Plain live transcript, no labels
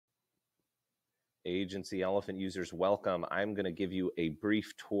Agency Elephant users, welcome. I'm going to give you a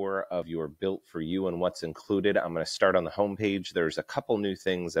brief tour of your Built for You and what's included. I'm going to start on the homepage. There's a couple new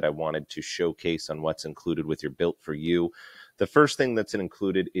things that I wanted to showcase on what's included with your Built for You. The first thing that's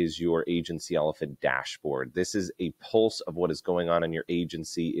included is your Agency Elephant dashboard. This is a pulse of what is going on in your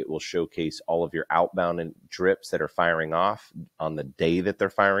agency. It will showcase all of your outbound and drips that are firing off on the day that they're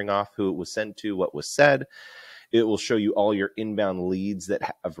firing off, who it was sent to, what was said. It will show you all your inbound leads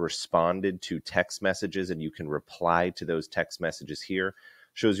that have responded to text messages, and you can reply to those text messages here.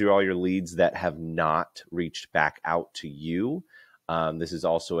 Shows you all your leads that have not reached back out to you. This is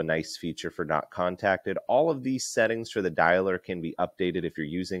also a nice feature for not contacted. All of these settings for the dialer can be updated if you're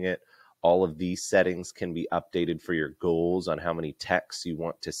using it. All of these settings can be updated for your goals on how many texts you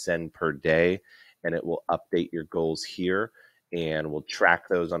want to send per day, and it will update your goals here, and we'll track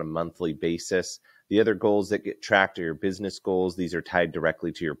those on a monthly basis. The other goals that get tracked are your business goals. These are tied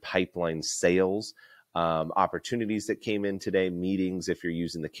directly to your pipeline sales, opportunities that came in today, meetings if you're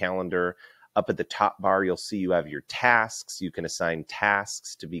using the calendar. Up at the top bar, you'll see you have your tasks. You can assign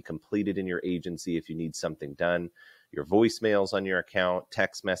tasks to be completed in your agency if you need something done. Your voicemails on your account,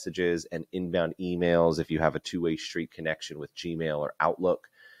 text messages, and inbound emails if you have a two-way street connection with Gmail or Outlook.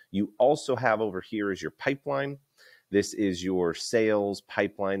 You also have over here is your pipeline. This is your sales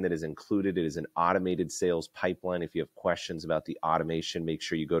pipeline that is included. It is an automated sales pipeline. If you have questions about the automation, make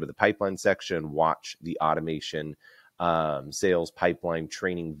sure you go to the pipeline section and watch the automation sales pipeline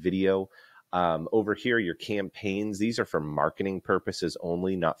training video. Over here, your campaigns. These are for marketing purposes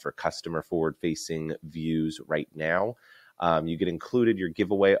only, not for customer forward-facing views right now. You get included your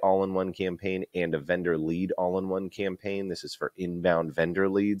giveaway all-in-one campaign and a vendor lead all-in-one campaign. This is for inbound vendor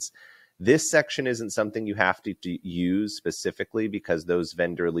leads. This section isn't something you have to use specifically because those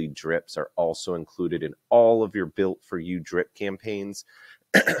vendor lead drips are also included in all of your Built for You drip campaigns.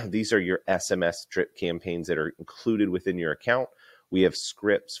 These are your SMS drip campaigns that are included within your account. We have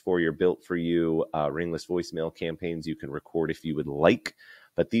scripts for your Built for You ringless voicemail campaigns you can record if you would like.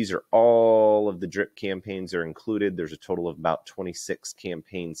 But these are all of the drip campaigns are included. There's a total of about 26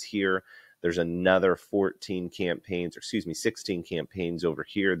 campaigns here. There's another 16 campaigns over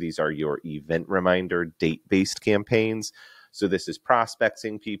here. These are your event reminder date-based campaigns. So this is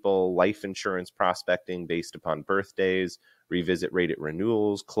prospecting people, life insurance prospecting based upon birthdays, revisit rate at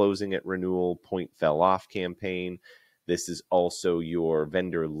renewals, closing at renewal, point fell off campaign. This is also your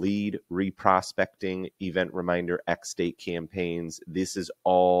vendor lead reprospecting, event reminder, X date campaigns. This is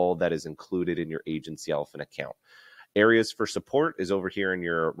all that is included in your Agency Elephant account. Areas for support is over here in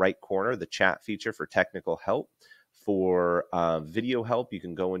your right corner, the chat feature for technical help. For video help, you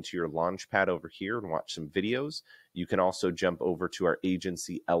can go into your Launchpad over here and watch some videos. You can also jump over to our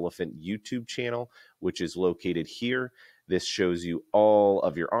Agency Elephant YouTube channel, which is located here. This shows you all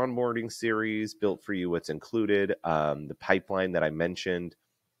of your onboarding series, Built for You, what's included, the pipeline that I mentioned,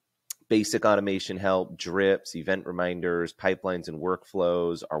 basic automation help, drips, event reminders, pipelines and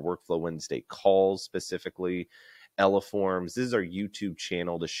workflows, our Workflow Wednesday calls specifically, Eleforms. This is our YouTube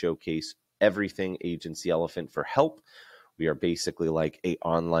channel to showcase everything Agency Elephant for help. We are basically like an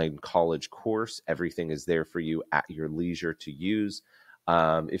online college course. Everything is there for you at your leisure to use.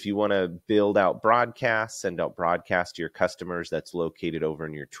 If you want to build out broadcasts, send out broadcasts to your customers, that's located over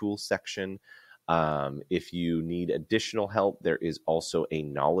in your tools section. If you need additional help, there is also a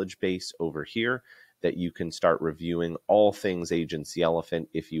knowledge base over here that you can start reviewing all things Agency Elephant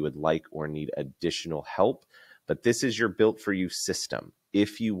if you would like or need additional help. But this is your Built for You system.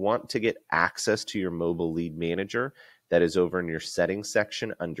 If you want to get access to your mobile lead manager, that is over in your settings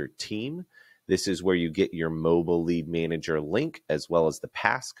section under team. This is where you get your mobile lead manager link as well as the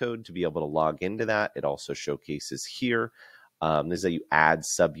passcode to be able to log into that. It also showcases here. This is how you add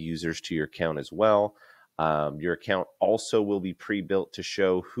sub users to your account as well. Your account also will be pre-built to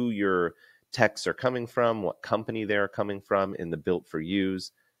show who your texts are coming from, what company they're coming from in the Built for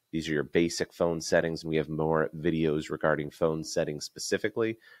Yous. These are your basic phone settings, and we have more videos regarding phone settings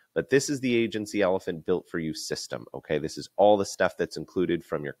specifically. But this is the Agency Elephant Built for You system, okay? This is all the stuff that's included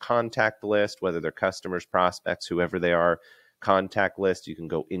from your contact list, whether they're customers, prospects, whoever they are, contact list. You can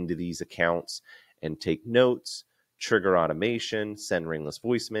go into these accounts and take notes, trigger automation, send ringless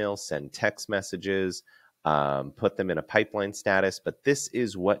voicemails, send text messages, put them in a pipeline status. But this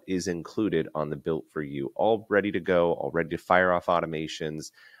is what is included on the Built for You, all ready to go, all ready to fire off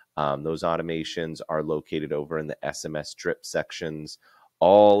automations. Those automations are located over in the SMS drip sections.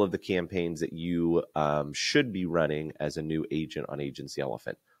 All of the campaigns that you should be running as a new agent on Agency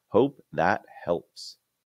Elephant. Hope that helps.